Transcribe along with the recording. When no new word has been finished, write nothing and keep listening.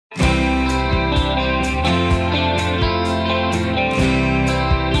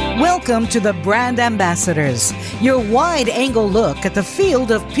Welcome to the Brand Ambassadors, your wide-angle look at the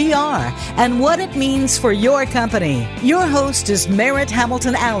field of PR and what it means for your company. Your host is Merritt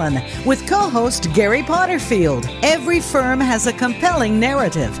Hamilton Allen with co-host Gary Potterfield. Every firm has a compelling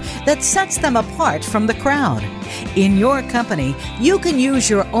narrative that sets them apart from the crowd. In your company, you can use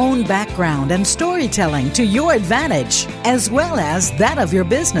your own background and storytelling to your advantage, as well as that of your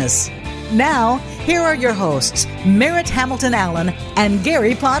business. Now, here are your hosts, Merritt Hamilton Allen and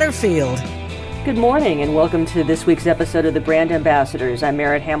Gary Potterfield. Good morning and welcome to this week's episode of the Brand Ambassadors. I'm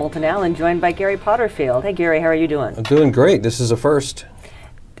Merritt Hamilton Allen, joined by Gary Potterfield. Hey Gary, how are you doing? I'm doing great. This is a first.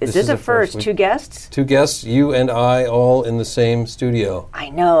 This is a first. Two guests? Two guests, you and I, all in the same studio.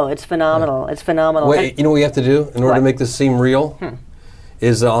 I know, it's phenomenal. Yeah. It's phenomenal. Wait, you know what we have to do in order to make this seem real?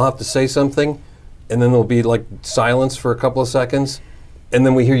 Is I'll have to say something, and then there'll be like silence for a couple of seconds, and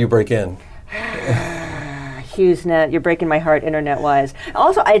then we hear you break in. HughesNet, you're breaking my heart internet-wise.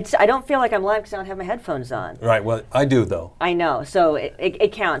 Also, I don't feel like I'm live because I don't have my headphones on. Right, well, I do, though. I know, so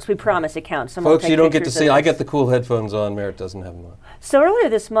it counts. We promise it counts. Someone Folks, you don't get to see. I get the cool headphones on. Merritt doesn't have them on. So earlier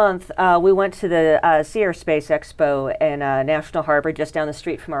this month, we went to the Sea Air Space Expo in National Harbor, just down the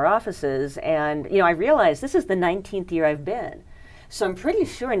street from our offices, and I realized this is the 19th year I've been. So I'm pretty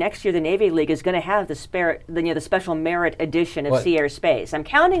sure next year the Navy League is going to have the special Merit edition of Sea Air Space. I'm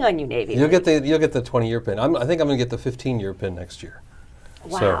counting on you, Navy League. You'll get the 20-year pin. I think I'm going to get the 15-year pin next year.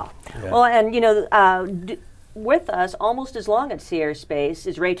 Wow. So, yeah. Well, and with us almost as long at Sea Air Space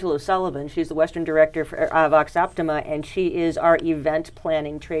is Rachel O'Sullivan. She's the Western Director for Vox Optima, and she is our event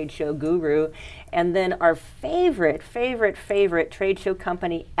planning trade show guru. And then our favorite trade show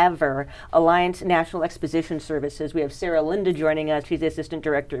company ever, Alliance National Exposition Services. We have Sarah Linder joining us. She's the Assistant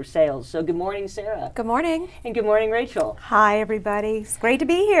Director of Sales. So good morning, Sarah. Good morning. And good morning, Rachel. Hi, everybody. It's great to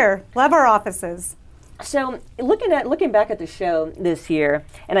be here. Love our offices. So looking back at the show this year,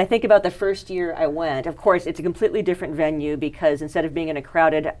 and I think about the first year I went, of course, it's a completely different venue because instead of being in a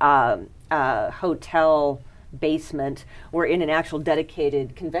crowded hotel basement, we're in an actual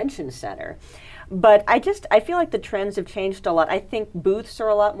dedicated convention center. But I feel like the trends have changed a lot. I think booths are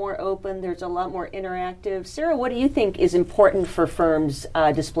a lot more open. There's a lot more interactive. Sarah, what do you think is important for firms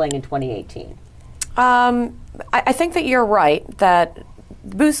displaying in 2018? I think that you're right, that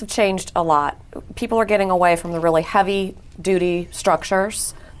booths have changed a lot. People are getting away from the really heavy-duty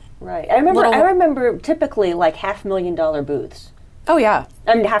structures. Right. I remember typically like $500,000 booths. Oh, yeah.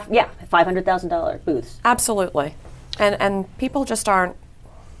 I mean, $500,000 booths. Absolutely. And people just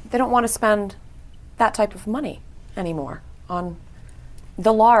they don't want to spend that type of money anymore on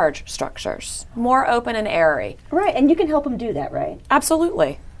the large structures. More open and airy. Right, and you can help them do that, right?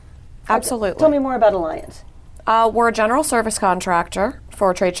 Absolutely. Absolutely. Tell me more about Alliance. We're a general service contractor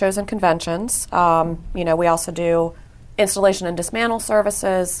for trade shows and conventions. We also do installation and dismantle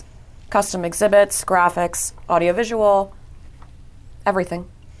services, custom exhibits, graphics, audiovisual, everything.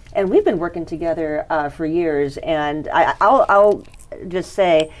 And we've been working together for years, and I'll just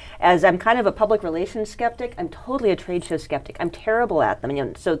say, as I'm kind of a public relations skeptic, I'm totally a trade show skeptic. I'm terrible at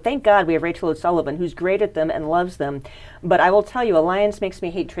them. So thank God we have Rachel O'Sullivan, who's great at them and loves them. But I will tell you, Alliance makes me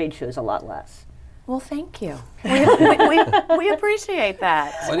hate trade shows a lot less. Well, thank you. We appreciate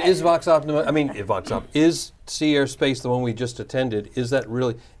that. But is Vox Optima? Is Sea Air Space the one we just attended? Is that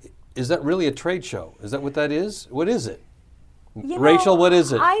really a trade show? Is that what that is? What is it? Rachel, what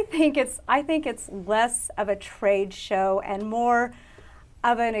is it? I think it's less of a trade show and more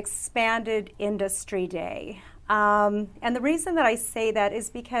of an expanded industry day. And the reason that I say that is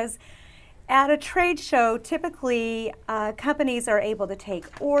because at a trade show, typically companies are able to take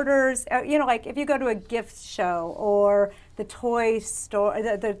orders. Like if you go to a gift show or the toy store,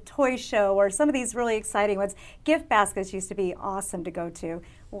 the toy show, or some of these really exciting ones. Gift baskets used to be awesome to go to.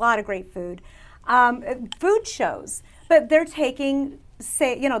 A lot of great food. Food shows, but they're taking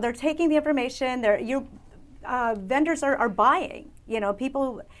the information. Vendors are buying.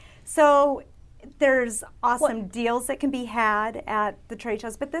 People. So there's awesome deals that can be had at the trade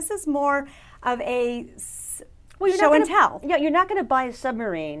shows, but this is more of a show and tell. Yeah, you're not going to buy a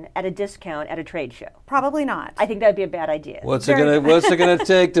submarine at a discount at a trade show. Probably not. I think that'd be a bad idea. What's it going to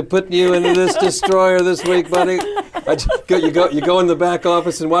take to put you into this destroyer this week, buddy? You go in the back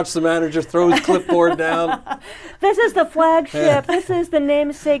office and watch the manager throw his clipboard down. This is the flagship. This is the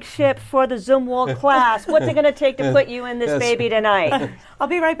namesake ship for the Zumwalt class. What's it going to take to put you in this baby tonight? I'll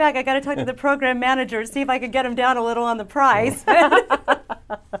be right back. I got to talk to the program manager, see if I can get him down a little on the price.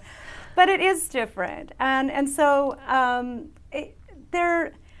 But it is different, and so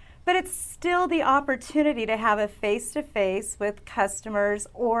but it's still the opportunity to have a face-to-face with customers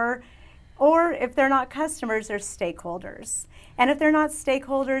or Or if they're not customers, they're stakeholders. And if they're not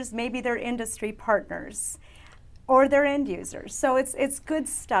stakeholders, maybe they're industry partners or they're end users. So it's good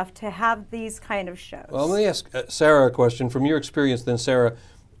stuff to have these kind of shows. Well, let me ask Sarah a question. From your experience then, Sarah,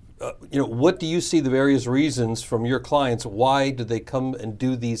 what do you see the various reasons from your clients? Why do they come and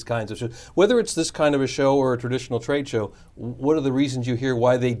do these kinds of shows? Whether it's this kind of a show or a traditional trade show, what are the reasons you hear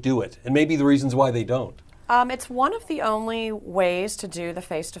why they do it? And maybe the reasons why they don't? It's one of the only ways to do the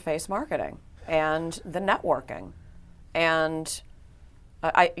face-to-face marketing and the networking. And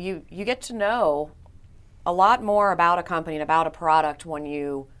you get to know a lot more about a company and about a product when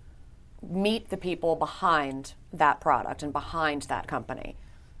you meet the people behind that product and behind that company.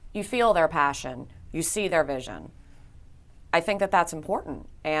 You feel their passion, you see their vision. I think that that's important,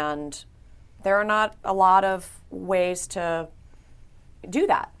 and there are not a lot of ways to do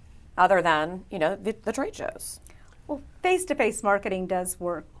that other than, the trade shows. Well, face-to-face marketing does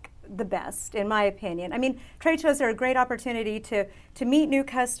work the best, in my opinion. I mean, trade shows are a great opportunity to meet new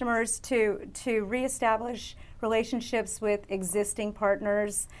customers, to reestablish relationships with existing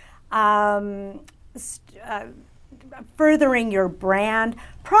partners, furthering your brand,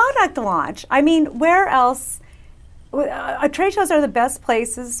 product launch. I mean, where else? Trade shows are the best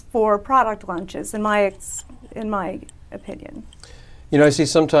places for product launches, in my opinion. I see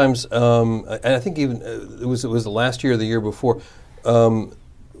sometimes, and I think even it was the last year or the year before,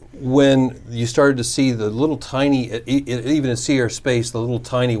 when you started to see the little tiny, even at CR Space, the little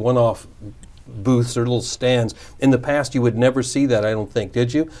tiny one-off booths or little stands. In the past, you would never see that, I don't think,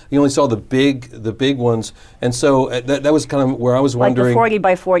 did you? You only saw the big ones, and so that was kind of where I was wondering. Like the 40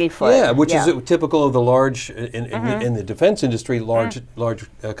 by 40 foot. Yeah, which is typical of the large, in the defense industry, large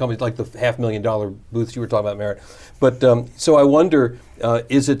companies like the $500,000 booths you were talking about, Merritt. But so I wonder,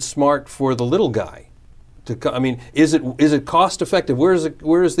 is it smart for the little guy? Is it cost effective? Where's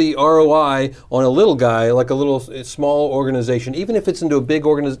the ROI on a little guy, like a little small organization, even if it's into a big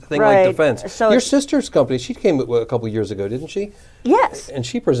thing like defense? So your sister's company, she came a couple of years ago, didn't she? Yes. And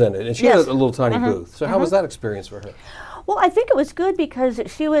she presented, and she had a little tiny booth. So how was that experience for her? Well, I think it was good because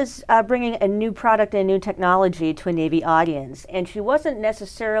she was bringing a new product and new technology to a Navy audience, and she wasn't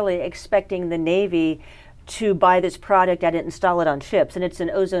necessarily expecting the Navy to buy this product and install it on ships. And it's an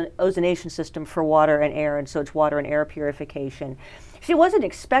ozonation system for water and air, and so it's water and air purification. She wasn't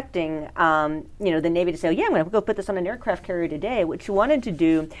expecting, the Navy to say, I'm going to go put this on an aircraft carrier today. What she wanted to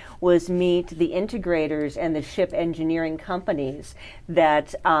do was meet the integrators and the ship engineering companies that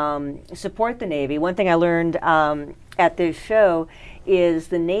support the Navy. One thing I learned at this show is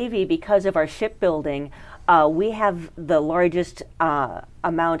the Navy, because of our shipbuilding, we have the largest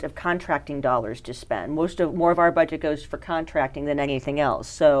amount of contracting dollars to spend. More of our budget goes for contracting than anything else.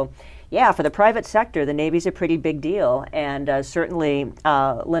 So, for the private sector, the Navy's a pretty big deal, and certainly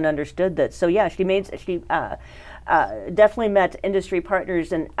Lynn understood that. So, she definitely met industry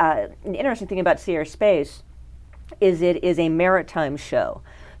partners. And the interesting thing about CR Space is it is a maritime show.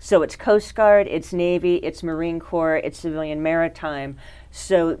 So it's Coast Guard, it's Navy, it's Marine Corps, it's civilian maritime.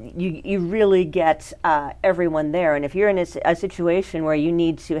 So you really get everyone there. And if you're in a situation where you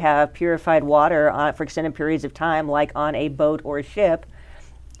need to have purified water for extended periods of time, like on a boat or a ship,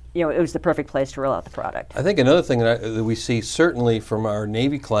 it was the perfect place to roll out the product. I think another thing that we see certainly from our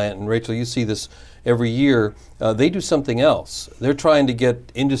Navy client, and Rachel, you see this every year, they do something else. They're trying to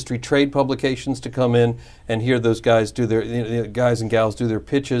get industry trade publications to come in and hear those guys do their guys and gals do their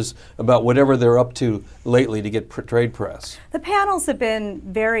pitches about whatever they're up to lately to get trade press. The panels have been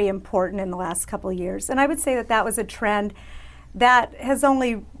very important in the last couple of years, and I would say that was a trend that has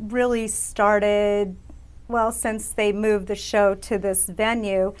only really started since they moved the show to this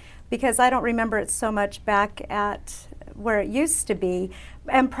venue, because I don't remember it so much back at where it used to be,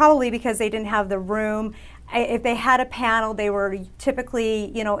 and probably because they didn't have the room. If they had a panel, they were typically,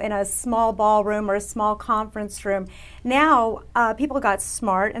 in a small ballroom or a small conference room. Now, people got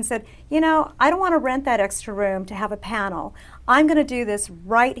smart and said, I don't want to rent that extra room to have a panel. I'm going to do this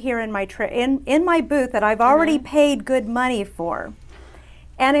right here in my in my booth that I've already paid good money for.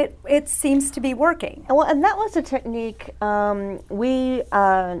 And it seems to be working. And that was a technique we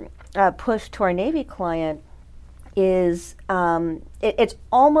pushed to our Navy client. It's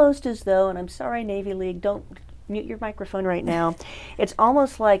almost as though, and I'm sorry, Navy League, don't mute your microphone right now. It's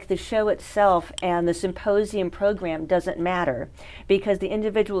almost like the show itself and the symposium program doesn't matter, because the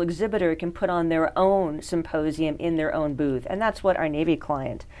individual exhibitor can put on their own symposium in their own booth. And that's what our Navy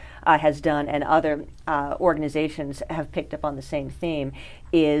client has done, and other organizations have picked up on the same theme,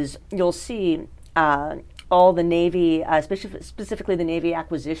 is you'll see all the Navy, specifically the Navy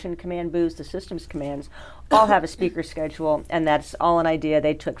Acquisition Command booths, the systems commands, all have a speaker schedule, and that's all an idea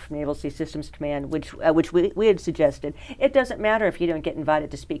they took from Naval Sea Systems Command, which we had suggested. It doesn't matter if you don't get invited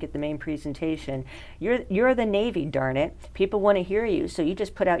to speak at the main presentation. You're the Navy, darn it. People want to hear you, so you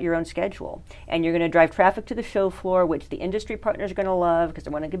just put out your own schedule, and you're going to drive traffic to the show floor, which the industry partners are going to love because they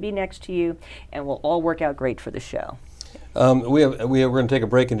want to be next to you, and we'll all work out great for the show. We're going to take a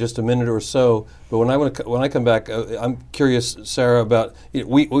break in just a minute or so, but when I come back, I'm curious, Sarah, about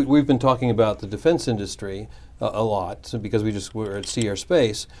we've been talking about the defense industry a lot because we're at Sea Air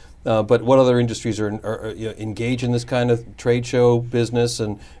Space. But what other industries are engaged in this kind of trade show business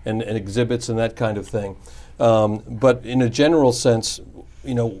and exhibits and that kind of thing? But in a general sense,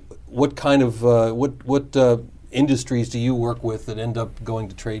 what kind of what industries do you work with that end up going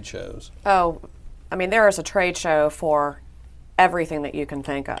to trade shows? Oh, I mean, there is a trade show for everything that you can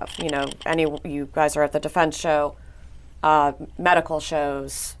think of. You guys are at the defense show, medical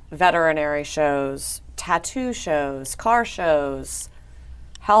shows, veterinary shows, tattoo shows, car shows,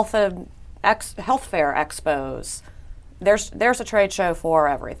 health fair expos. There's a trade show for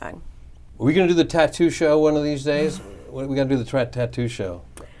everything. Are we going to do the tattoo show one of these days? We're going to do the tattoo show.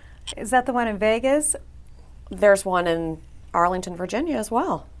 Is that the one in Vegas? There's one in Arlington, Virginia as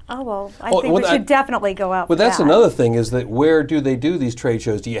well. Oh, well, I think we should definitely go out for that's another thing is that where do they do these trade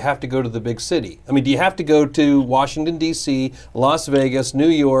shows? Do you have to go to the big city? I mean, do you have to go to Washington, D.C., Las Vegas, New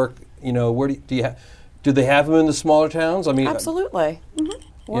York? Where do they have them in the smaller towns? I mean, absolutely.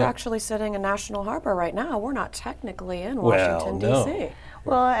 Mm-hmm. We're actually sitting in National Harbor right now. We're not technically in Washington, D.C.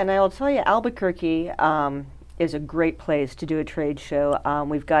 Well, and I will tell you, Albuquerque is a great place to do a trade show.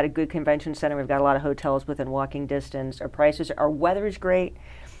 We've got a good convention center. We've got a lot of hotels within walking distance. Our weather is great.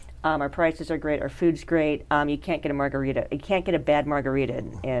 Our prices are great. Our food's great. You can't get a margarita. You can't get a bad margarita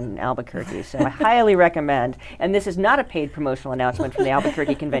in Albuquerque. So I highly recommend. And this is not a paid promotional announcement from the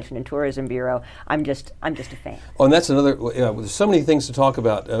Albuquerque Convention and Tourism Bureau. I'm just a fan. Oh, and that's another. There's so many things to talk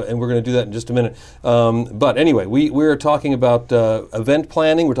about, and we're going to do that in just a minute. But anyway, we're talking about event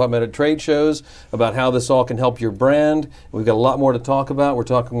planning. We're talking about trade shows, about how this all can help your brand. We've got a lot more to talk about. We're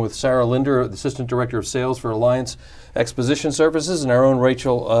talking with Sarah Linder, the Assistant Director of Sales for Alliance Exposition Services, and our own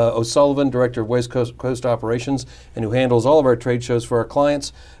Rachel O'Sullivan, Director of West Coast Operations, and who handles all of our trade shows for our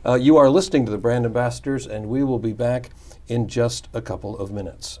clients. You are listening to the Brand Ambassadors, and we will be back in just a couple of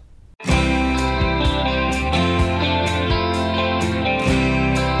minutes.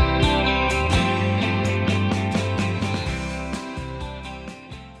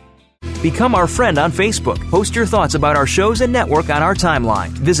 Become our friend on Facebook. Post your thoughts about our shows and network on our timeline.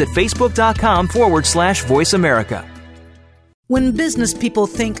 Visit facebook.com/Voice America. When business people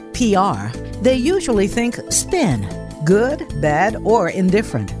think PR, they usually think spin. Good, bad, or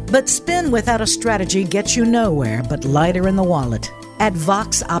indifferent. But spin without a strategy gets you nowhere but lighter in the wallet. At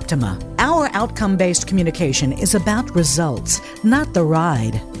Vox Optima, our outcome-based communication is about results, not the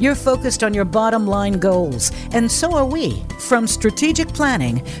ride. You're focused on your bottom line goals, and so are we. From strategic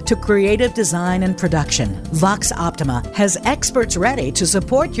planning to creative design and production, Vox Optima has experts ready to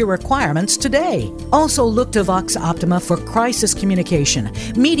support your requirements today. Also look to Vox Optima for crisis communication,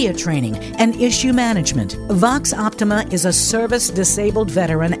 media training, and issue management. Vox Optima is a service-disabled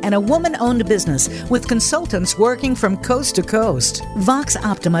veteran and a woman-owned business with consultants working from coast to coast. Vox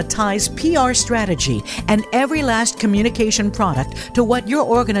Optima ties PR strategy and every last communication product to what your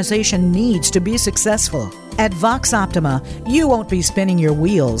organization needs to be successful. At Vox Optima, you won't be spinning your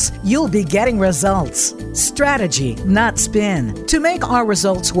wheels. You'll be getting results. Strategy, not spin. To make our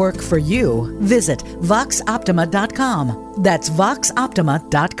results work for you, visit voxoptima.com. That's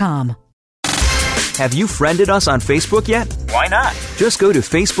voxoptima.com. Have you friended us on Facebook yet? Why not? Just go to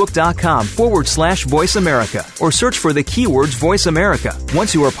facebook.com/Voice America or search for the keywords Voice America.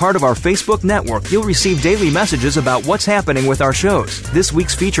 Once you are part of our Facebook network, you'll receive daily messages about what's happening with our shows, this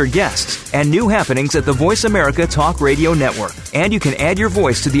week's featured guests, and new happenings at the Voice America Talk Radio Network. And you can add your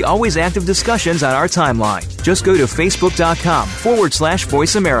voice to the always active discussions on our timeline. Just go to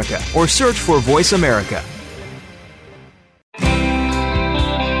facebook.com/Voice America or search for Voice America.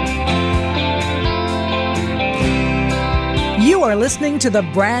 You are listening to the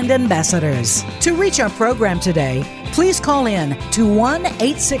Brand Ambassadors. To reach our program today, please call in to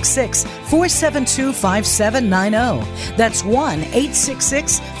 1-866-472-5790. That's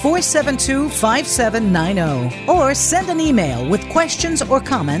 1-866-472-5790. Or send an email with questions or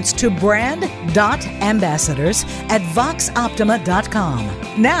comments to brand.ambassadors@voxoptima.com.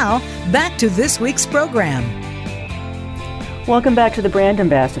 Now, back to this week's program. Welcome back to the Brand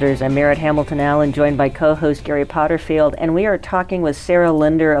Ambassadors. I'm Merritt Hamilton Allen, joined by co-host Gary Potterfield, and we are talking with Sarah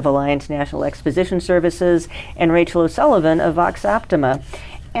Linder of Alliance National Exposition Services and Rachel O'Sullivan of Vox Optima.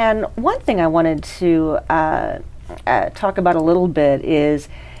 And one thing I wanted to talk about a little bit is,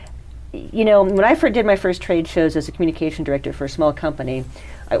 you know, when I did my first trade shows as a communication director for a small company,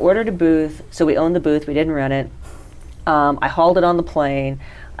 I ordered a booth, so we owned the booth, we didn't rent it. I hauled it on the plane.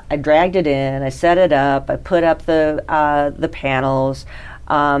 I dragged it in, I set it up, I put up the panels,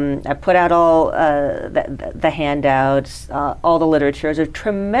 I put out all the handouts, all the literature. It was a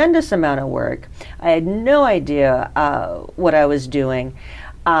tremendous amount of work. I had no idea what I was doing.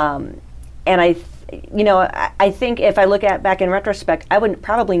 And I think if I look back in retrospect, I would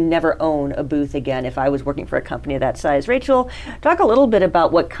probably never own a booth again if I was working for a company of that size. Rachel, talk a little bit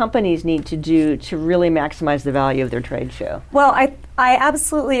about what companies need to do to really maximize the value of their trade show. Well, I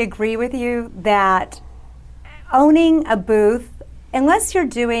absolutely agree with you that owning a booth, unless you're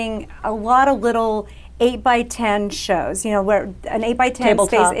doing a lot of little 8x10 shows, you know, where an 8x10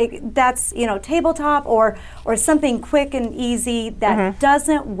 tabletop. space, that's, you know, tabletop or something quick and easy that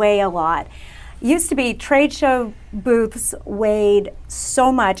doesn't weigh a lot. Used to be trade show booths weighed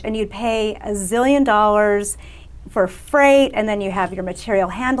so much, and you'd pay $1 zillion for freight, and then you have your material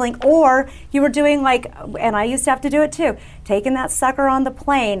handling, or you were doing like, and I used to have to do it too, taking that sucker on the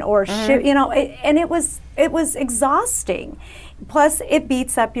plane or you know, and it was exhausting. Plus, it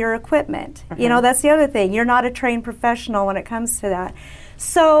beats up your equipment. You know, that's the other thing. You're not a trained professional when it comes to that.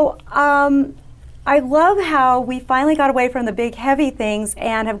 So I love how we finally got away from the big heavy things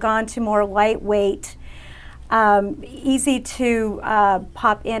and have gone to more lightweight, easy to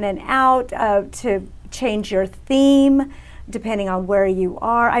pop in and out, to change your theme depending on where you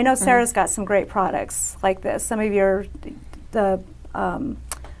are. I know Sarah's got some great products like this. Some of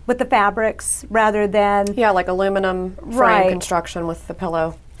with the fabrics rather than... Yeah, like aluminum frame construction with the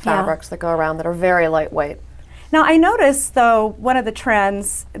pillow fabrics that go around that are very lightweight. Now, I noticed, though, one of the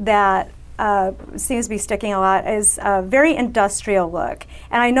trends that seems to be sticking a lot is a very industrial look.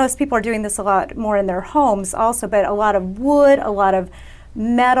 And I notice people are doing this a lot more in their homes also, but a lot of wood, a lot of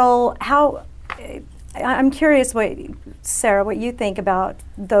metal. I'm curious, Sarah, what you think about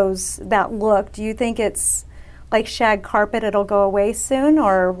that look. Do you think it's like shag carpet, it'll go away soon,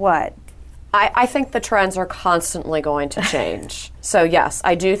 or what? I think the trends are constantly going to change. So yes,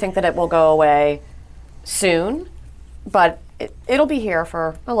 I do think that it will go away soon, but it'll be here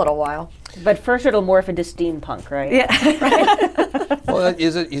for a little while. But first it'll morph into steampunk, right? Yeah. Right. Well,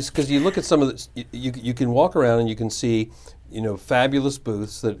 is because you look at some of the, you can walk around and you can see, you know, fabulous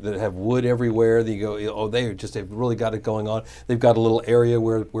booths that have wood everywhere. You go, oh, they've really got it going on. They've got a little area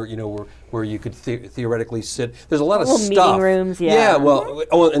where you could theoretically sit. There's a lot of stuff. Meeting rooms, yeah. Yeah,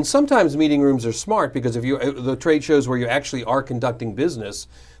 well, and sometimes meeting rooms are smart because if the trade shows where you actually are conducting business,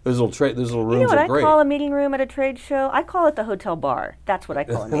 those little rooms are great. You know what I call a meeting room at a trade show? I call it the hotel bar. That's what I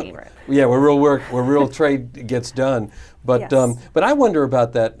call a meeting room. Yeah, where real trade gets done. But Yes. But I wonder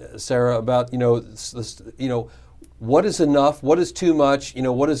about that, Sarah. About what is enough? What is too much?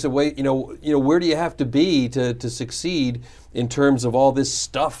 What is the way? Where do you have to be to succeed in terms of all this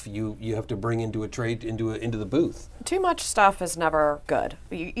stuff you have to bring into a trade into the booth? Too much stuff is never good.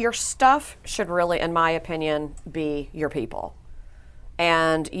 Your stuff should really, in my opinion, be your people.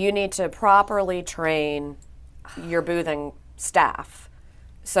 And you need to properly train your boothing staff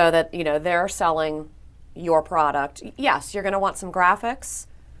so that, they're selling your product. Yes, you're going to want some graphics,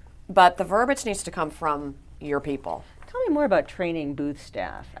 but the verbiage needs to come from your people. Tell me more about training booth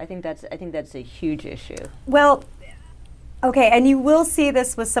staff. I think that's a huge issue. Well, okay, and you will see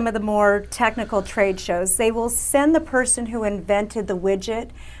this with some of the more technical trade shows. They will send the person who invented the widget,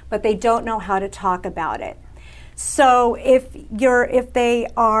 but they don't know how to talk about it. So if they're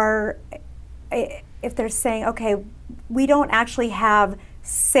saying, okay, we don't actually have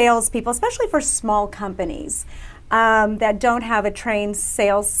salespeople, especially for small companies that don't have a trained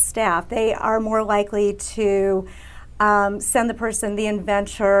sales staff, they are more likely to send the person, the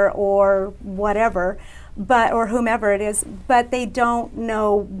inventor or whatever, or whomever it is, but they don't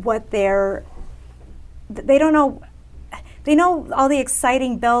know they know all the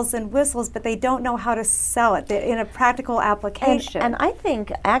exciting bells and whistles, but they don't know how to sell it in a practical application. And I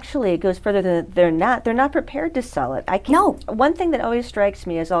think actually it goes further than they're not prepared to sell it. No. One thing that always strikes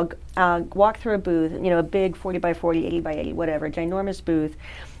me is I'll walk through a booth, a big 40 by 40, 80 by 80, whatever, ginormous booth,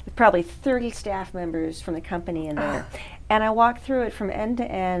 with probably 30 staff members from the company in there. And I walk through it from end to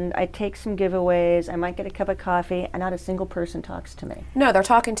end. I take some giveaways. I might get a cup of coffee, and not a single person talks to me. No, they're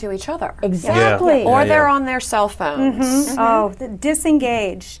talking to each other. Exactly. Yeah. Or they're on their cell phones. Oh,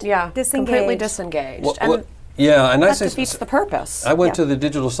 disengaged. Yeah, disengaged. completely disengaged. Yeah, and that defeats the purpose. I went to the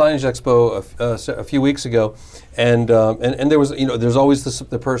Digital Signage Expo a few weeks ago, and there was, there's always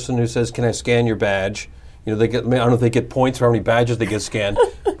the person who says, "Can I scan your badge?" They get, I don't know if they get points for how many badges they get scanned,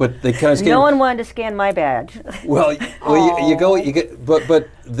 but they kind of scan. No one wanted to scan my badge. Well, you get, but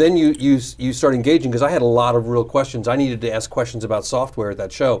then you start engaging, because I had a lot of real questions. I needed to ask questions about software at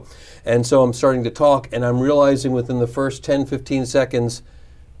that show, and so I'm starting to talk, and I'm realizing within the first 10, 15 seconds,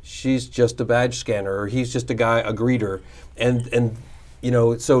 she's just a badge scanner, or he's just a greeter, and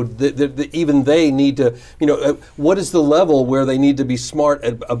so even they need to, what is the level where they need to be smart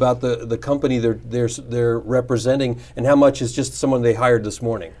about the company they're representing, and how much is just someone they hired this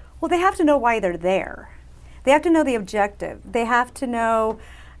morning? Well, they have to know why they're there. They have to know the objective. They have to know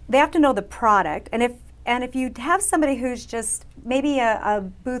the product. And if you have somebody who's just maybe a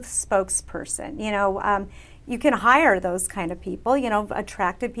booth spokesperson, you can hire those kind of people,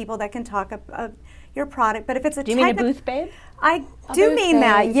 attractive people that can talk your product. But if it's do you mean a booth babe? I do mean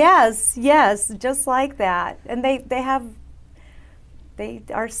that. Yes, just like that. And they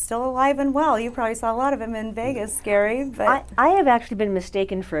are still alive and well. You probably saw a lot of them in Vegas, Gary. But I have actually been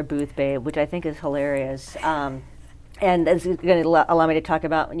mistaken for a booth babe, which I think is hilarious. And this is going to allow me to talk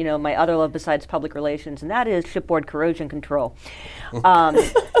about, my other love besides public relations, and that is shipboard corrosion control.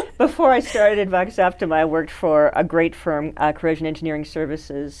 Before I started at Vox Optima, I worked for a great firm, Corrosion Engineering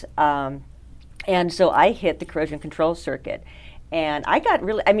Services, and so I hit the corrosion control circuit. And I got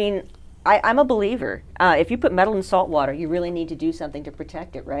really, I'm a believer. If you put metal in salt water, you really need to do something to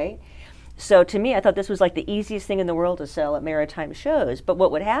protect it, right? So to me, I thought this was like the easiest thing in the world to sell at maritime shows. But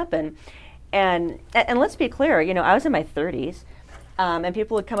what would happen, and let's be clear, I was in my 30s, and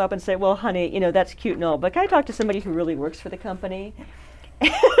people would come up and say, "Well, honey, that's cute and all, but can I talk to somebody who really works for the company?"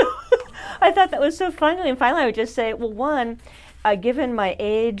 I thought that was so funny, and finally I would just say, "Well, one, given my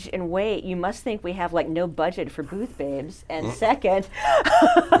age and weight, you must think we have no budget for booth babes, and second,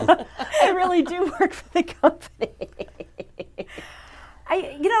 I really do work for the company."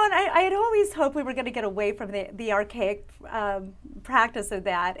 I had always hoped we were going to get away from the archaic practice of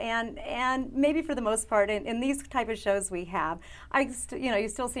that, and maybe for the most part, in these type of shows we have, you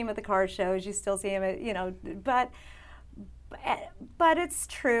still see them at the car shows, you still see them at, but it's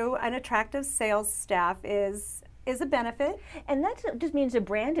true, an attractive sales staff is a benefit. And that just means a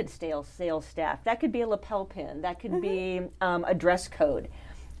branded sales staff. That could be a lapel pin, that could be a dress code.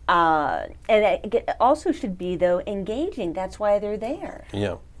 And it also should be, though, engaging. That's why they're there.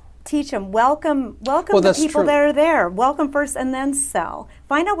 Yeah. Teach them. Welcome the people that are there. Welcome first and then sell.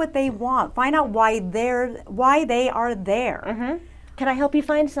 Find out what they want. Find out why they are there. Mm-hmm. Can I help you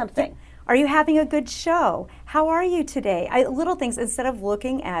find something? Are you having a good show? How are you today? Little things, instead of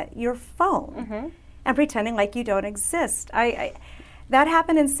looking at your phone and pretending like you don't exist. that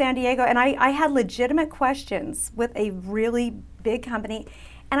happened in San Diego, and I had legitimate questions with a really big company.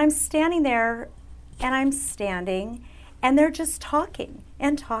 And I'm standing there, and they're just talking,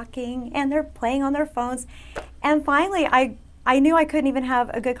 and they're playing on their phones. And finally, I knew I couldn't even have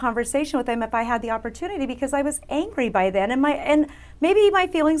a good conversation with them if I had the opportunity, because I was angry by then, and maybe my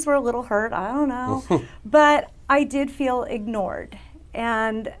feelings were a little hurt, I don't know. But I did feel ignored.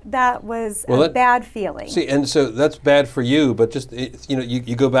 And that was a bad feeling. See, and so that's bad for you, but just,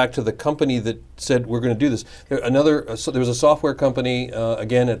 you go back to the company that said, we're going to do this. There was a software company,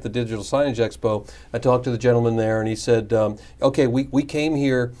 again, at the Digital Signage Expo. I talked to the gentleman there, and he said, okay, we came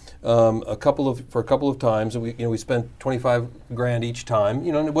here for a couple of times, and we spent $25,000 each time.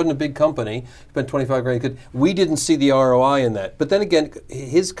 And it wasn't a big company. Spent $25,000. We didn't see the ROI in that. But then again,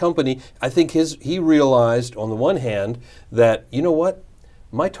 his company, I think he realized, on the one hand, that, you know what?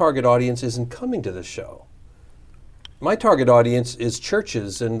 My target audience isn't coming to this show. My target audience is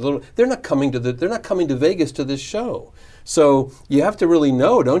churches and they're not coming to Vegas to this show. So you have to really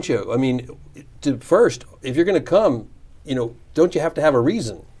know, don't you? First, if you're going to come, don't you have to have a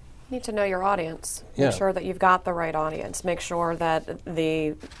reason? You need to know your audience. Yeah. Make sure that you've got the right audience. Make sure that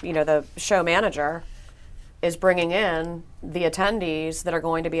the show manager is bringing in the attendees that are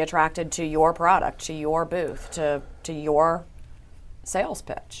going to be attracted to your product, to your booth, to your sales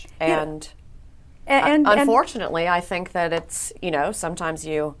pitch. And unfortunately, I think that it's, sometimes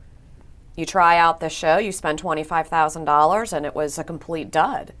you try out this show, you spend $25,000 and it was a complete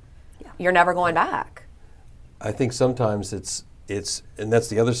dud. Yeah. You're never going back. I think sometimes it's and that's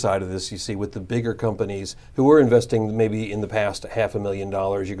the other side of this, you see, with the bigger companies who were investing maybe in the past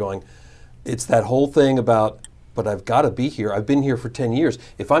 $500,000, you're going, it's that whole thing about, but I've got to be here. I've been here for 10 years.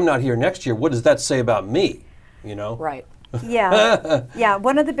 If I'm not here next year, what does that say about me? Right. Yeah.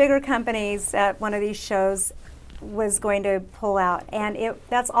 One of the bigger companies at one of these shows, was going to pull out, and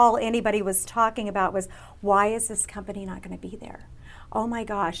that's all anybody was talking about was, why is this company not going to be there? Oh my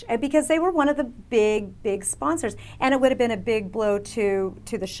gosh, because they were one of the big sponsors, and it would have been a big blow to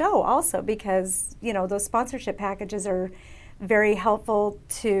the show also, because those sponsorship packages are very helpful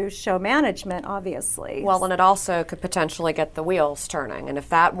to show management, obviously. Well, and it also could potentially get the wheels turning, and if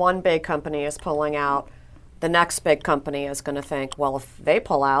that one big company is pulling out, the next big company is going to think, well, if they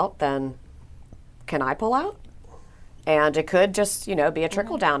pull out, then can I pull out? And it could just be a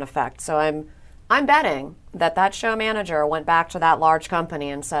trickle-down effect. So I'm betting that show manager went back to that large company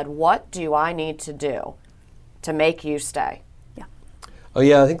and said, what do I need to do to make you stay? Yeah. Oh,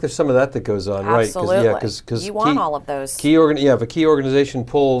 yeah, I think there's some of that goes on, Absolutely. right? Because you want all of those. If a key organization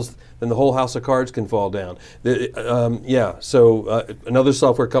pulls, then the whole house of cards can fall down. So another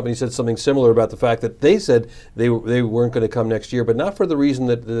software company said something similar about the fact that they said they weren't going to come next year, but not for the reason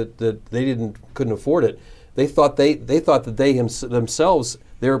that they couldn't afford it. They thought that they themselves,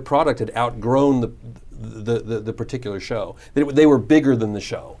 their product had outgrown the particular show. They were bigger than the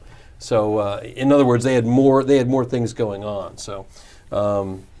show. So in other words, they had more things going on. So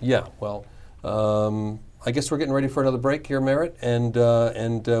I guess we're getting ready for another break here, Merritt, and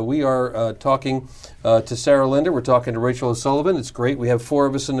we are talking to Sarah Linder. We're talking to Rachel O'Sullivan. It's great. We have 4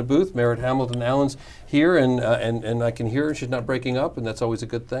 of us in the booth. Merritt Hamilton Allen's here, and I can hear her. She's not breaking up, and that's always a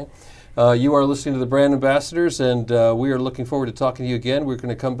good thing. You are listening to the Brand Ambassadors, and we are looking forward to talking to you again. We're going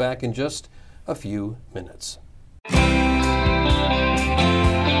to come back in just a few minutes.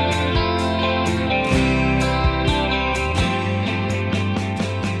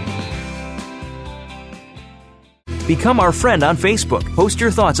 Become our friend on Facebook. Post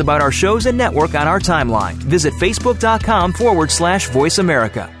your thoughts about our shows and network on our timeline. Visit facebook.com/Voice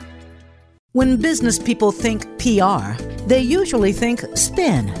America. When business people think PR, they usually think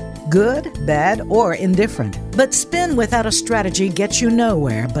spin. Good, bad, or indifferent. But spin without a strategy gets you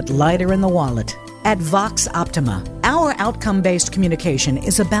nowhere but lighter in the wallet. At Vox Optima, our outcome-based communication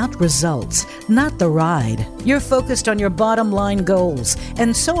is about results, not the ride. You're focused on your bottom line goals,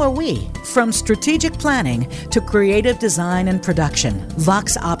 and so are we. From strategic planning to creative design and production,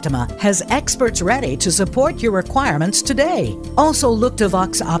 Vox Optima has experts ready to support your requirements today. Also look to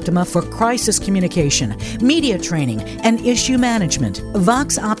Vox Optima for crisis communication, media training, and issue management.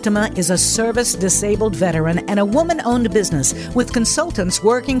 Vox Optima is a service-disabled veteran and a woman-owned business with consultants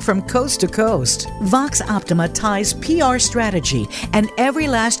working from coast to coast. Vox Optima ties PR strategy and every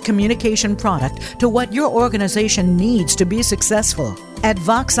last communication product to what your organization needs to be successful. At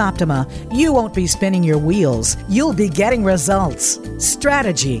Vox Optima, you won't be spinning your wheels. You'll be getting results.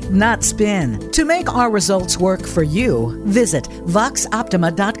 Strategy, not spin. To make our results work for you, visit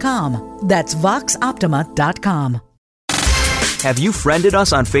voxoptima.com. That's voxoptima.com. Have you friended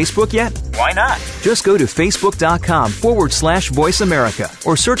us on Facebook yet? Why not? Just go to facebook.com/Voice America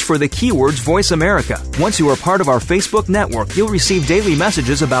or search for the keywords Voice America. Once you are part of our Facebook network, you'll receive daily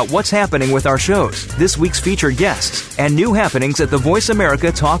messages about what's happening with our shows, this week's featured guests, and new happenings at the Voice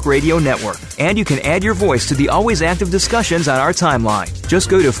America Talk Radio Network. And you can add your voice to the always active discussions on our timeline. Just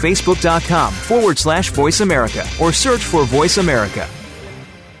go to facebook.com/Voice America or search for Voice America.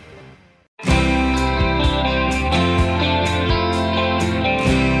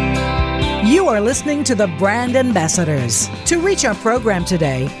 You are listening to the Brand Ambassadors. To reach our program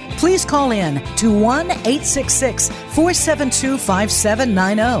today, please call in to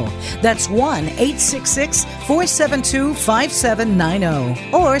 1-866-472-5790. That's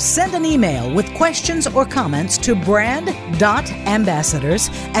 1-866-472-5790. Or send an email with questions or comments to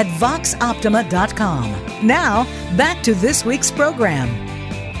brand.ambassadors@voxoptima.com. Now, back to this week's program.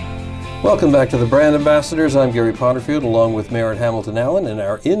 Welcome back to the Brand Ambassadors. I'm Gary Potterfield, along with Merritt Hamilton Allen, and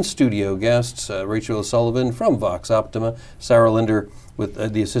our in-studio guests, Rachel O'Sullivan from Vox Optima, Sarah Linder, with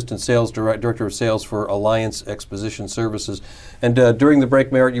the Assistant Sales Director of Sales for Alliance Exposition Services. And during the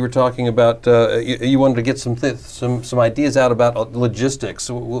break, Merritt, you were talking about, you wanted to get some ideas out about logistics.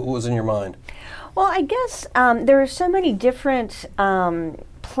 What was in your mind? Well, I guess there are so many different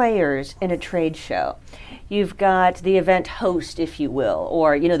players in a trade show. You've got the event host, if you will,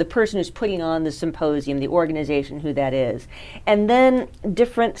 or the person who's putting on the symposium, the organization, who that is, and then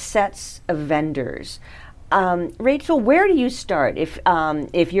different sets of vendors. Rachel, where do you start if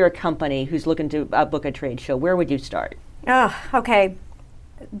you're a company who's looking to book a trade show? Where would you start? Oh, okay.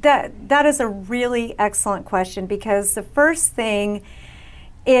 That is a really excellent question, because the first thing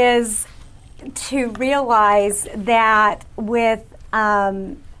is to realize that with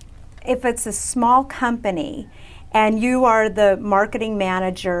if it's a small company and you are the marketing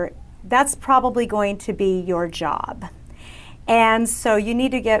manager, that's probably going to be your job. And so you need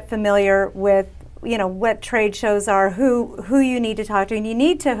to get familiar with what trade shows are, who you need to talk to, and you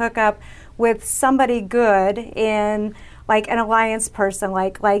need to hook up with somebody good in like an alliance person,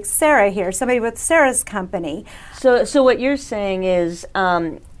 like Sarah here, somebody with Sarah's company. So what you're saying is,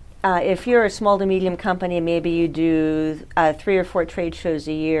 if you're a small to medium company, maybe you do 3 or 4 trade shows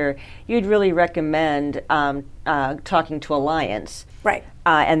a year, you'd really recommend talking to Alliance. Right.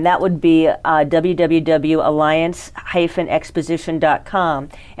 And that would be www.alliance-exposition.com.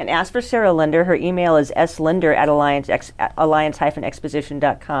 And ask for Sarah Linder. Her email is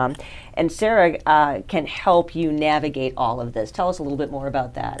slinder@alliance-exposition.com. And Sarah can help you navigate all of this. Tell us a little bit more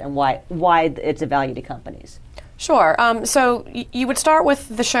about that and why it's a value to companies. Sure. So you would start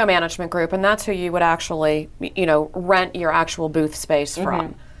with the show management group, and that's who you would actually, rent your actual booth space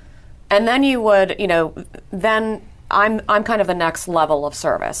from. And then you would, then I'm kind of the next level of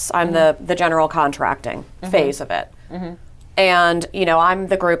service. I'm the general contracting phase of it. And, I'm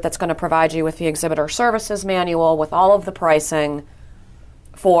the group that's going to provide you with the exhibitor services manual with all of the pricing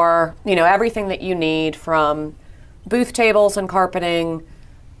for, everything that you need, from booth tables and carpeting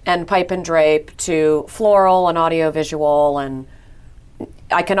and pipe and drape to floral and audiovisual. And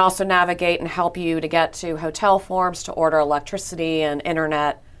I can also navigate and help you to get to hotel forms to order electricity and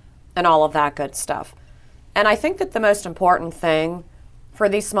internet and all of that good stuff. And I think that the most important thing for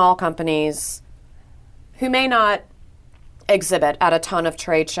these small companies who may not exhibit at a ton of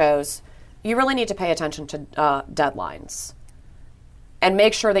trade shows, you really need to pay attention to deadlines and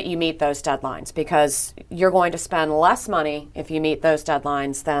make sure that you meet those deadlines, because you're going to spend less money if you meet those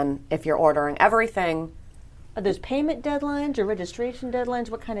deadlines than if you're ordering everything. Are those payment deadlines or registration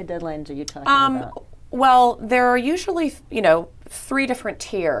deadlines? What kind of deadlines are you talking about? Well, there are usually, 3 different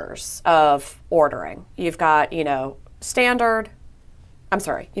tiers of ordering. You've got, you've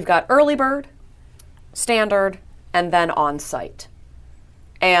got early bird, standard, and then on-site.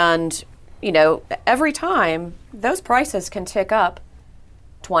 And, every time, those prices can tick up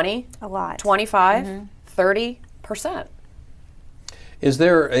 20, a lot, 25, 30%. Is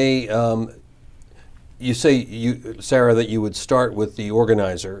there a, you say, Sarah, that you would start with the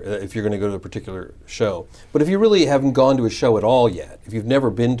organizer if you're going to go to a particular show. But if you really haven't gone to a show at all yet, if you've never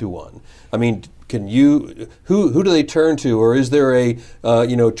been to one, I mean, who do they turn to? Or is there a,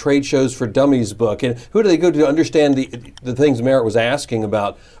 Trade Shows for Dummies book? And who do they go to understand the things Merritt was asking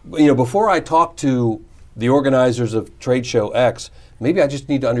about? Before I talk to the organizers of Trade Show X, maybe I just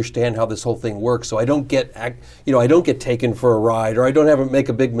need to understand how this whole thing works, so I don't get, taken for a ride, or I don't make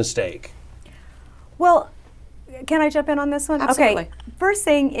a big mistake. Well, can I jump in on this one? Absolutely. Okay. First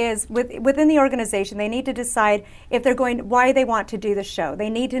thing is, within the organization, they need to decide if they're why they want to do the show. They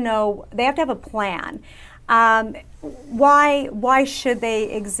need to know. They have to have a plan. Why should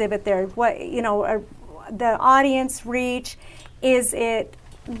they exhibit there? What the audience reach? Does it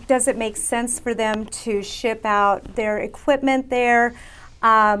make sense for them to ship out their equipment there?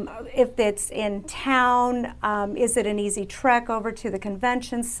 If it's in town, is it an easy trek over to the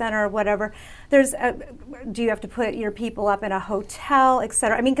convention center or whatever? Do you have to put your people up in a hotel, et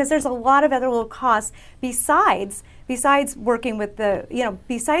cetera? I mean, because there's a lot of other little costs besides working with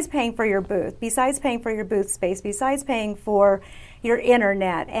besides paying for your booth, besides paying for your booth space, besides paying for your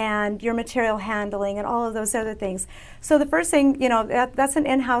internet and your material handling and all of those other things. So the first thing, that's an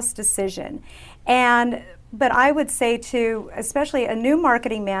in-house decision. But I would say to, especially a new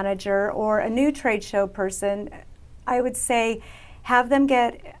marketing manager or a new trade show person, I would say have them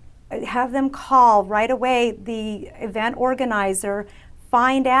call right away the event organizer,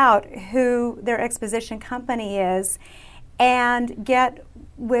 find out who their exposition company is, and get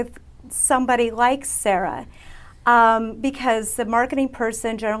with somebody like Sarah. Because the marketing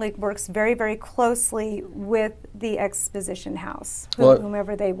person generally works very, very closely with the exposition house,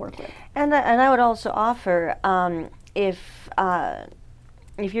 whomever they work with. And I would also offer, if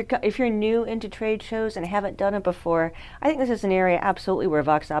you're new into trade shows and haven't done it before, I think this is an area absolutely where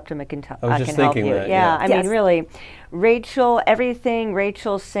Vox Optima can help you. That, yeah, I yes. mean, really, everything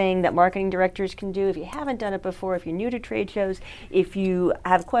Rachel's saying that marketing directors can do. If you haven't done it before, if you're new to trade shows, if you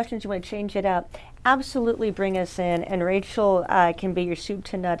have questions, you want to change it up, absolutely bring us in. And Rachel can be your soup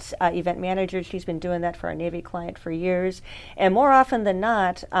to nuts event manager. She's been doing that for our Navy client for years. And more often than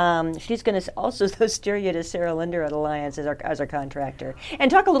not, she's going to also steer you to Sarah Linder at Alliance as our contractor. And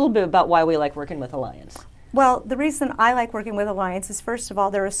talk a little bit about why we like working with Alliance. Well, the reason I like working with Alliance is, first of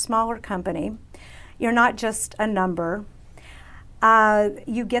all, they're a smaller company. You're not just a number.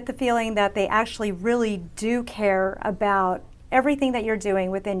 You get the feeling that they actually really do care about everything that you're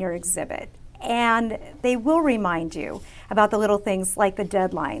doing within your exhibit. And they will remind you about the little things like the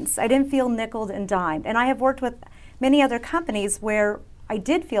deadlines. I didn't feel nickeled and dimed. And I have worked with many other companies where I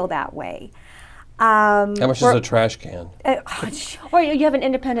did feel that way. How much is a trash can? Or you have an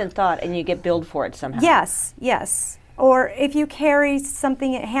independent thought and you get billed for it somehow. Yes. Or if you carry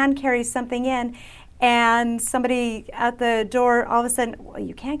something, hand carry something in, and somebody at the door all of a sudden, well,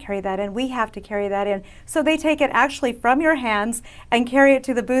 you can't carry that in, we have to carry that in. So they take it actually from your hands and carry it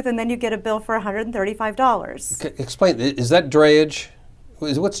to the booth, and then you get a bill for $135. Explain, is that drayage?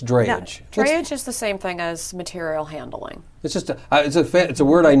 What's drayage? No, drayage is the same thing as material handling. It's just it's a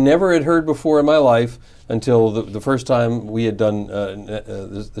word I never had heard before in my life until the first time we had done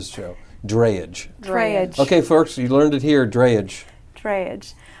this show. Drayage. Okay, folks, you learned it here. Drayage.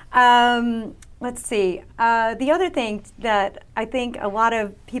 Let's see. The other thing that I think a lot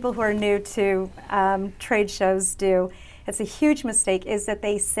of people who are new to trade shows do, it's a huge mistake, is that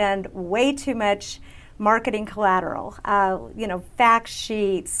they send way too much marketing collateral. Fact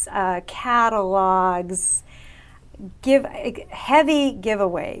sheets, catalogs, heavy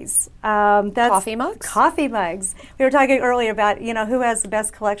giveaways. Coffee mugs? Coffee mugs. We were talking earlier about, who has the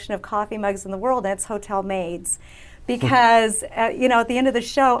best collection of coffee mugs in the world, and it's hotel maids. Because, at the end of the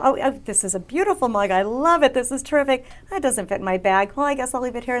show, oh, this is a beautiful mug. I love it. This is terrific. That doesn't fit in my bag. Well, I guess I'll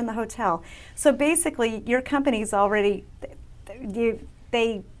leave it here in the hotel. So basically, your company's already, you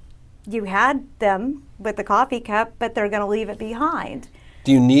had them with the coffee cup, but they're going to leave it behind.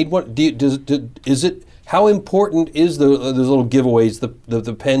 Do you need one? Is it? How important is those little giveaways,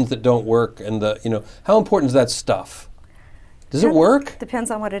 the pens that don't work, and how important is that stuff? Does it work? Depends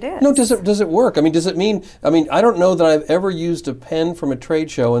on what it is. No, does it work? Does it mean? I don't know that I've ever used a pen from a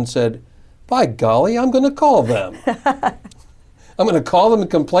trade show and said, "By golly, I'm going to call them." I'm going to call them and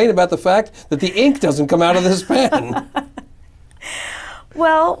complain about the fact that the ink doesn't come out of this pen.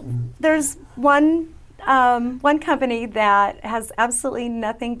 Well, there's one company that has absolutely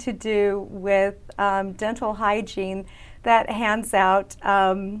nothing to do with dental hygiene that hands out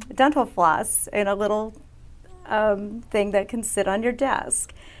dental floss in a little thing that can sit on your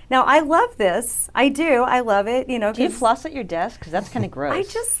desk. Now, I love this. I do. I love it. Do you floss at your desk? Because that's kind of gross. I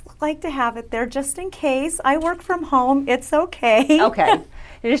just like to have it there just in case. I work from home. It's okay. Okay.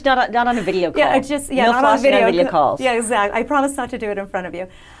 You're just not on a video call. Yeah, no not on video calls. Yeah, exactly. I promise not to do it in front of you.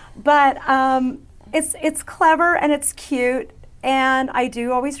 But it's clever and it's cute, and I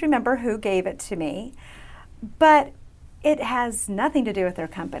do always remember who gave it to me. But it has nothing to do with their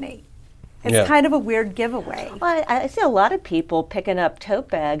company. It's kind of a weird giveaway. Well, I see a lot of people picking up tote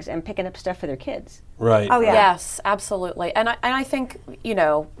bags and picking up stuff for their kids. Right. Oh, yeah. Yes, absolutely. And I think,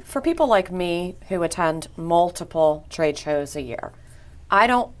 for people like me who attend multiple trade shows a year, I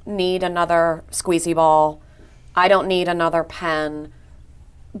don't need another squeezy ball. I don't need another pen.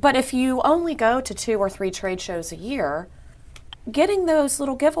 But if you only go to 2 or 3 trade shows a year, getting those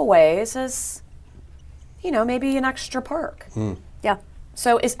little giveaways is, maybe an extra perk. Yeah.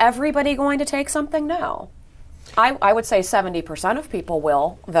 So is everybody going to take something? No. I would say 70% of people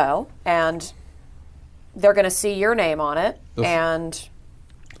will, though, and they're going to see your name on it. And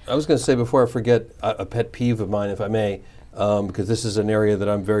I was going to say, before I forget, a pet peeve of mine, if I may, because this is an area that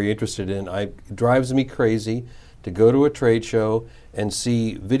I'm very interested in. It drives me crazy to go to a trade show and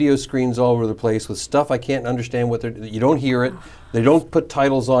see video screens all over the place with stuff I can't understand you don't hear it. They don't put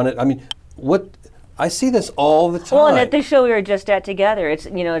titles on it. I see this all the time. Well, and at the show we were just at together, it's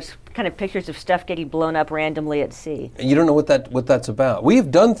kind of pictures of stuff getting blown up randomly at sea. And you don't know what that's about. We have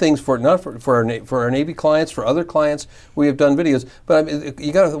done things for our Navy clients, for other clients. We have done videos, but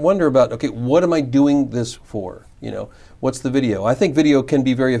you got to wonder about, okay, what am I doing this for? What's the video? I think video can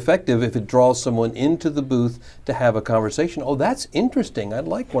be very effective if it draws someone into the booth to have a conversation. Oh, that's interesting. I'd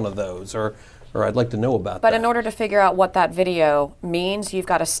like one of those, or I'd like to know about that. But in order to figure out what that video means, you've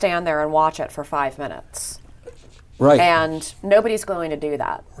got to stand there and watch it for 5 minutes. Right. And nobody's going to do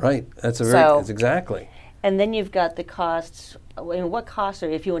that. Right. That's exactly. And then you've got the costs. What costs are,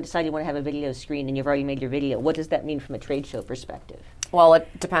 if you decide you want to have a video screen and you've already made your video, what does that mean from a trade show perspective? Well,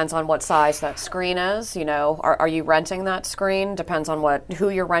 it depends on what size that screen is. Are you renting that screen? Depends on who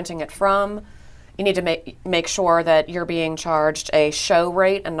you're renting it from. You need to make sure that you're being charged a show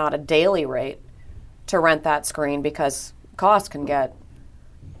rate and not a daily rate to rent that screen, because costs can get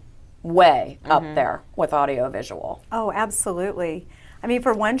way up there with audio visual. Oh, absolutely.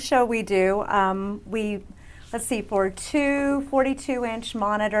 For one show we do, for 2 42-inch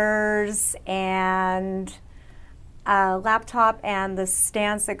monitors and a laptop and the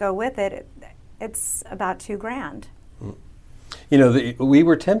stands that go with it, it's about $2,000. We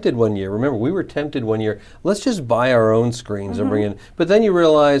were tempted one year. Remember, we were tempted one year. Let's just buy our own screens and bring in. But then you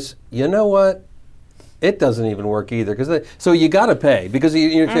realize, you know what? It doesn't even work either. So you got to pay, because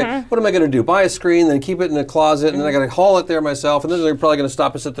what am I going to do? Buy a screen, then keep it in a closet, and then I got to haul it there myself, and then they're probably going to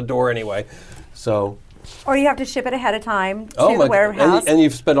stop us at the door anyway. So. Or you have to ship it ahead of time to Oh the warehouse. and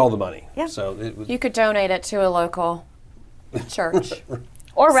you've spent all the money. Yeah. So it was, You could donate it to a local church.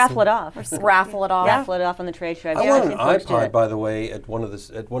 Or raffle it off. Raffle it off. Raffle it off on the trade show. I won an iPod, by the way, at one of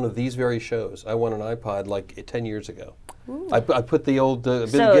these very shows. I won an iPod like 10 years ago. I put the old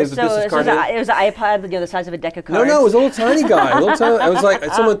gave the business card in. It was an iPod, the size of a deck of cards. No, it was a little tiny guy. I was like,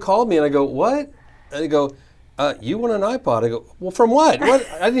 someone called me and I go, what? And they go, you won an iPod. I go, well, from what? What?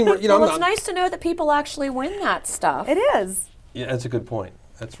 I didn't even, Well, it's nice to know that people actually win that stuff. It is. Yeah, that's a good point.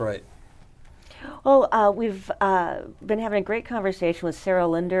 That's right. Well, we've been having a great conversation with Sarah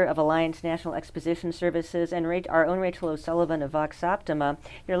Linder of Alliance National Exposition Services and our own Rachel O'Sullivan of Vox Optima.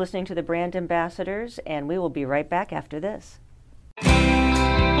 You're listening to the Brand Ambassadors, and we will be right back after this.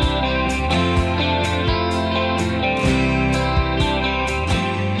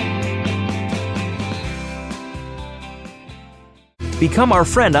 Become our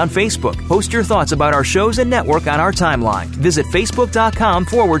friend on Facebook. Post your thoughts about our shows and network on our timeline. Visit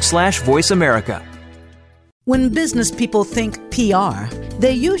facebook.com/Voice America. When business people think PR,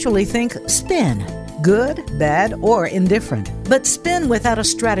 they usually think spin. Good, bad, or indifferent. But spin without a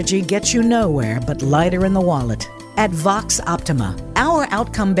strategy gets you nowhere but lighter in the wallet. At Vox Optima, our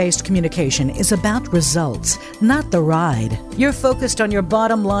outcome-based communication is about results, not the ride. You're focused on your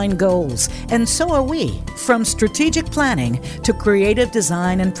bottom line goals, and so are we. From strategic planning to creative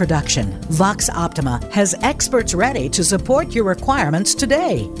design and production, Vox Optima has experts ready to support your requirements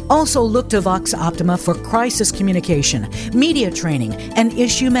today. Also look to Vox Optima for crisis communication, media training, and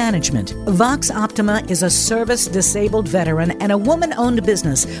issue management. Vox Optima is a service-disabled veteran and a woman-owned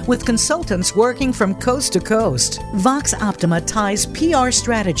business with consultants working from coast to coast. Vox Optima ties PR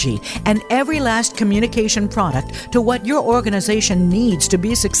strategy and every last communication product to what your organization needs to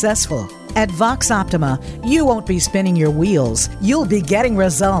be successful. At Vox Optima, you won't be spinning your wheels. You'll be getting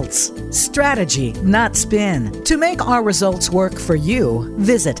results. Strategy, not spin. To make our results work for you,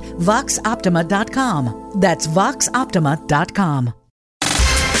 visit voxoptima.com. That's voxoptima.com.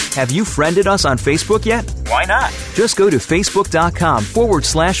 Have you friended us on Facebook yet? Why not? Just go to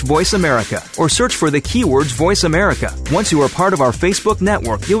facebook.com/Voice America or search for the keywords Voice America. Once you are part of our Facebook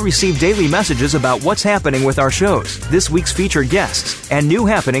network, you'll receive daily messages about what's happening with our shows, this week's featured guests, and new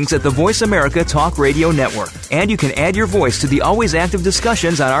happenings at the Voice America Talk Radio Network. And you can add your voice to the always active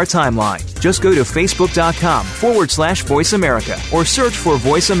discussions on our timeline. Just go to facebook.com/Voice America or search for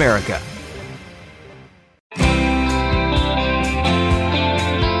Voice America.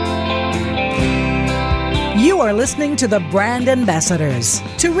 You are listening to the Brand Ambassadors.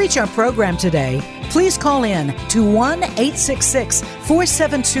 To reach our program today, please call in to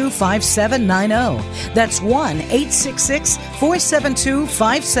 1-866-472-5790. That's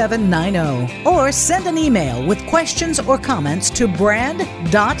 1-866-472-5790. Or send an email with questions or comments to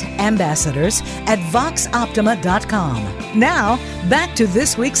brand.ambassadors@voxoptima.com. Now, back to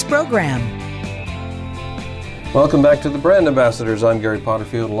this week's program. Welcome back to the Brand Ambassadors. I'm Gary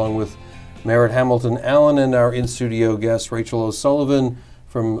Potterfield, along with Merritt Hamilton Allen and our in-studio guest, Rachel O'Sullivan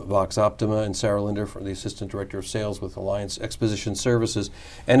from Vox Optima, and Sarah Linder, from the Assistant Director of Sales with Alliance Exposition Services.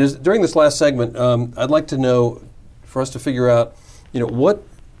 And during this last segment, I'd like to know, for us to figure out, what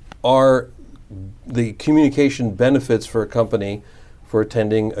are the communication benefits for a company for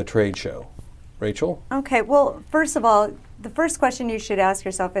attending a trade show? Rachel? Okay, well, first of all, the first question you should ask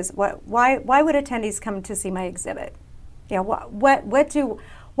yourself is, why would attendees come to see my exhibit?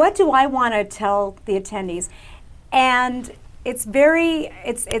 What do I want to tell the attendees? And it's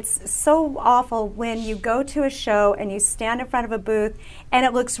so awful when you go to a show and you stand in front of a booth and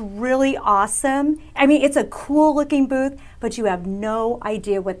it looks really awesome. I mean, it's a cool looking booth, but you have no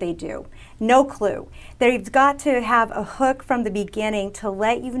idea what they do. No clue. They've got to have a hook from the beginning to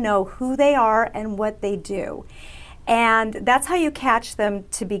let you know who they are and what they do. And that's how you catch them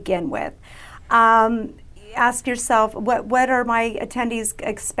to begin with. Ask yourself, what are my attendees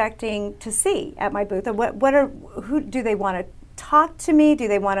expecting to see at my booth? Who do they want to talk to me? Do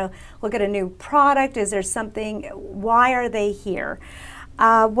they want to look at a new product? Is there something? Why are they here?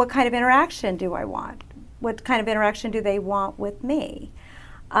 What kind of interaction do I want? What kind of interaction do they want with me?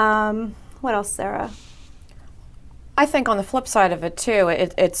 What else, Sarah? I think on the flip side of it too,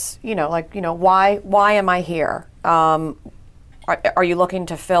 it's why am I here? Are you looking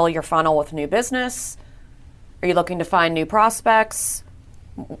to fill your funnel with new business? Are you looking to find new prospects?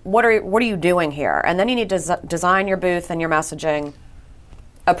 What are you doing here? And then you need to design your booth and your messaging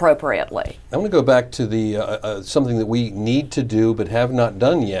appropriately. I want to go back to the something that we need to do but have not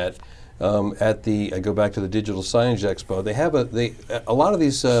done yet. I go back to the Digital Signage Expo. They have a lot of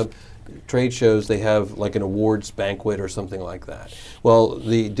these trade shows, they have like an awards banquet or something like that. Well,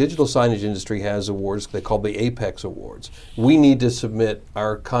 the digital signage industry has awards they call the Apex Awards. We need to submit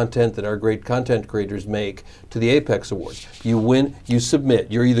our content that our great content creators make to the Apex Awards. You win, you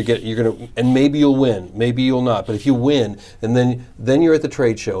submit. You're gonna, and maybe you'll win, maybe you'll not. But if you win, and then you're at the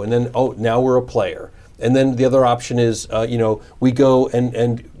trade show, and then now we're a player. And then the other option is, we go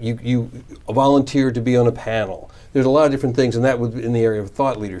and you volunteer to be on a panel. There's a lot of different things, and that would be in the area of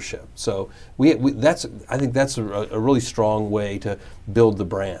thought leadership. So I think that's a really strong way to build the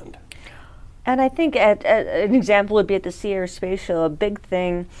brand. And I think an example would be at the Sierra Space Show. A big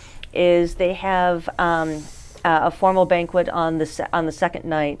thing is they have a formal banquet on the second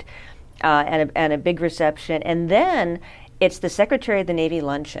night and a big reception, and then it's the Secretary of the Navy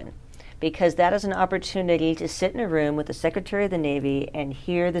luncheon, because that is an opportunity to sit in a room with the Secretary of the Navy and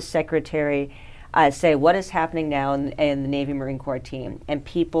hear the Secretary say what is happening now in the Navy Marine Corps team, and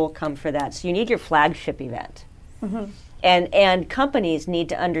people come for that. So you need your flagship event. Mm-hmm. And companies need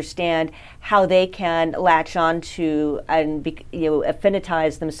to understand how they can latch on to and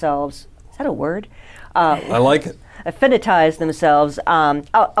affinitize themselves. Is that a word? I like it. Affinitize themselves,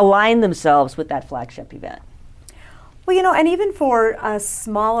 align themselves with that flagship event. Well, and even for a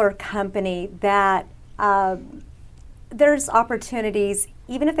smaller company, that there's opportunities,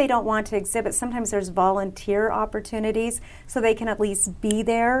 even if they don't want to exhibit, sometimes there's volunteer opportunities, so they can at least be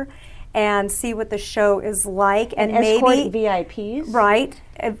there and see what the show is like, and escort maybe VIPs. Right,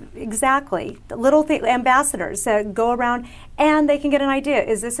 exactly. The little ambassadors that go around, and they can get an idea: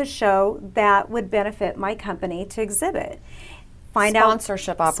 is this a show that would benefit my company to exhibit? Find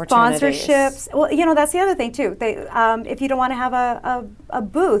sponsorship out opportunities. Sponsorships. Well, that's the other thing too. If you don't want to have a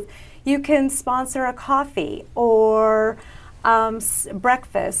booth, you can sponsor a coffee or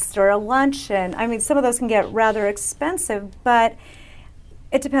breakfast or a luncheon. I mean, some of those can get rather expensive, but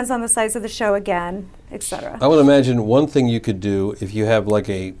it depends on the size of the show again, etc. I would imagine one thing you could do if you have like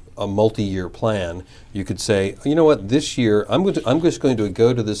a multi-year plan, you could say, you know what, this year I'm just going to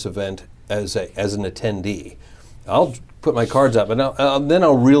go to this event as an attendee. I'll put my cards up, and then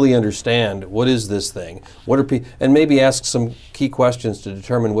I'll really understand what is this thing. And maybe ask some key questions to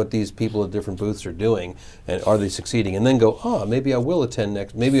determine what these people at different booths are doing, and are they succeeding? And then go, maybe I will attend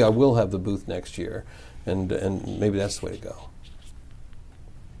next. Maybe I will have the booth next year, and maybe that's the way to go.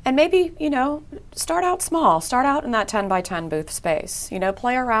 And maybe, start out small. Start out in that 10 by 10 booth space.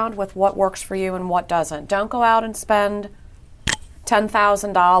 Play around with what works for you and what doesn't. Don't go out and spend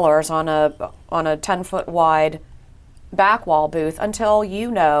 $10,000 on a 10-foot wide back wall booth until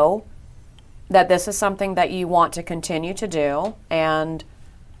you know that this is something that you want to continue to do and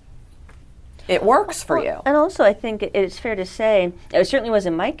it works for you. And also, I think it's fair to say, it certainly was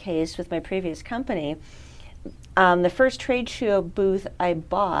in my case with my previous company, the first trade show booth I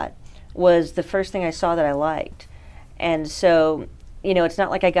bought was the first thing I saw that I liked. And so, it's not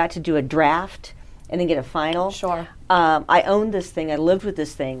like I got to do a draft and then get a final. Sure. I owned this thing. I lived with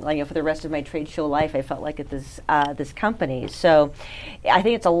this thing. For the rest of my trade show life, I felt like at this company. So, I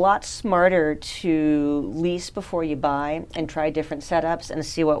think it's a lot smarter to lease before you buy and try different setups and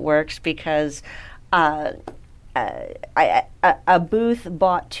see what works, because a booth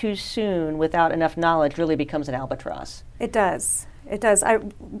bought too soon without enough knowledge really becomes an albatross. It does. It does.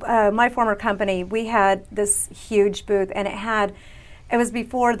 My former company, we had this huge booth, and it was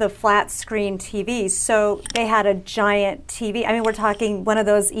before the flat screen TVs, so they had a giant TV. I mean, we're talking one of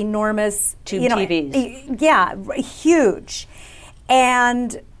those enormous tube TVs. Yeah, huge.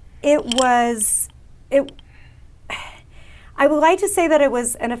 And I would like to say that it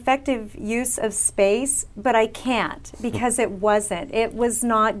was an effective use of space, but I can't, because it wasn't. It was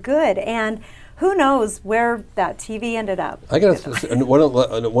not good. And who knows where that TV ended up. I got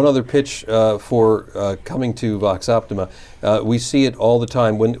one other pitch for coming to Vox Optima. We see it all the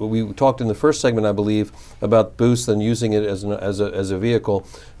time. When we talked in the first segment, I believe, about booths and using it as a vehicle,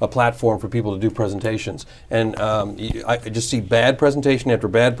 a platform for people to do presentations. And I just see bad presentation after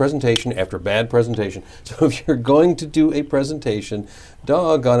bad presentation after bad presentation. So if you're going to do a presentation,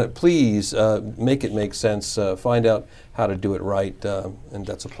 doggone it, please make it make sense. Find out how to do it right, and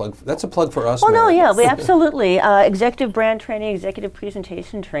that's a plug. That's a plug for us. Well, no, yeah, we absolutely executive brand training, executive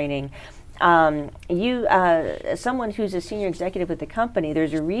presentation training. Someone who's a senior executive with the company,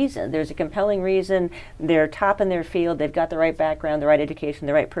 there's a reason. There's a compelling reason. They're top in their field. They've got the right background, the right education,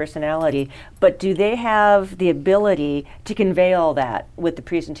 the right personality. But do they have the ability to convey all that with the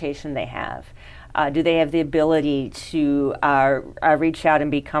presentation they have? Do they have the ability to reach out and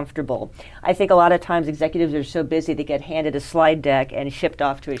be comfortable? I think a lot of times executives are so busy they get handed a slide deck and shipped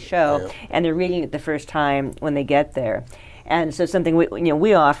off to a show, and they're reading it the first time when they get there. And so something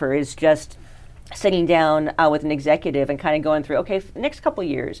we offer is just sitting down with an executive and kind of going through, okay, next couple of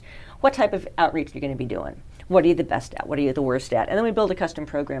years, what type of outreach you're going to be doing? What are you the best at? What are you the worst at? And then we build a custom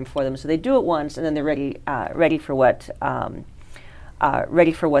program for them, so they do it once, and then they're ready for what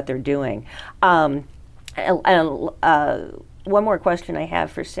they're doing. One more question I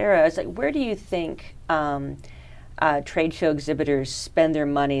have for Sarah is, like, where do you think trade show exhibitors spend their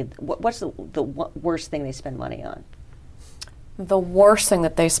money? What's the worst thing they spend money on? The worst thing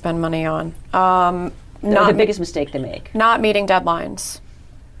that they spend money on? The biggest mistake they make? Not meeting deadlines.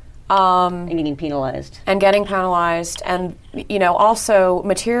 And getting penalized. And, also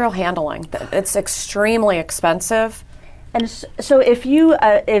material handling. It's extremely expensive. And so if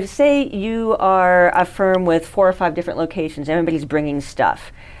say you are a firm with 4 or 5 different locations, everybody's bringing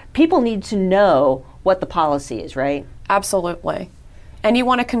stuff, people need to know what the policy is, right? Absolutely. And you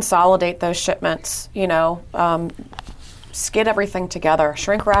want to consolidate those shipments, skid everything together,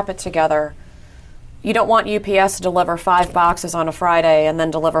 shrink wrap it together. You don't want UPS to deliver 5 boxes on a Friday and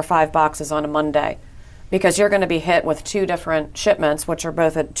then deliver 5 boxes on a Monday, because you're going to be hit with 2 different shipments, which are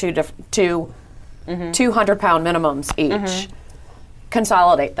both at 200-pound minimums each.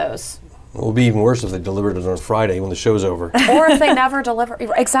 Consolidate those. It will be even worse if they delivered it on Friday when the show's over. Or if they never deliver.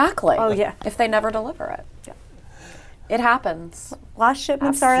 Exactly. Oh, yeah. If they never deliver it. Yeah. It happens. Lost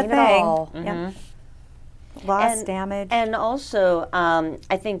shipments are a thing. Yeah. Loss, damage. And also,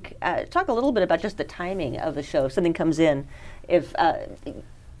 I think, talk a little bit about just the timing of the show. If something comes in,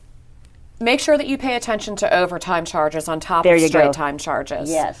 make sure that you pay attention to overtime charges on top of straight time charges.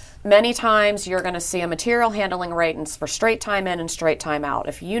 Yes. Many times you're going to see a material handling rate for straight time in and straight time out.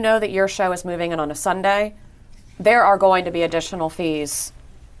 If you know that your show is moving in on a Sunday, there are going to be additional fees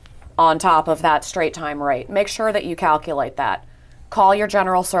on top of that straight time rate. Make sure that you calculate that. Call your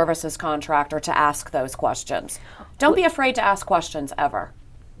general services contractor to ask those questions. Don't be afraid to ask questions ever.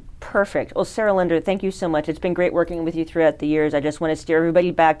 Perfect. Well, Sarah Linder, thank you so much. It's been great working with you throughout the years. I just want to steer everybody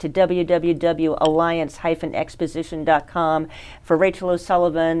back to www.alliance-exposition.com. For Rachel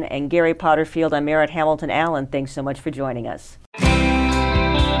O'Sullivan and Gary Potterfield, I'm Merritt Hamilton Allen. Thanks so much for joining us.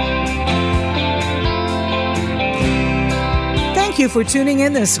 Thank you for tuning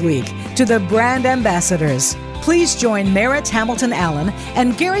in this week to the Brand Ambassadors. Please join Merritt Hamilton Allen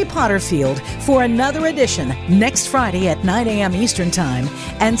and Gary Potterfield for another edition next Friday at 9 a.m. Eastern Time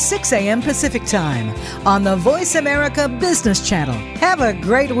and 6 a.m. Pacific Time on the Voice America Business Channel. Have a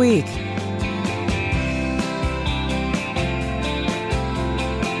great week.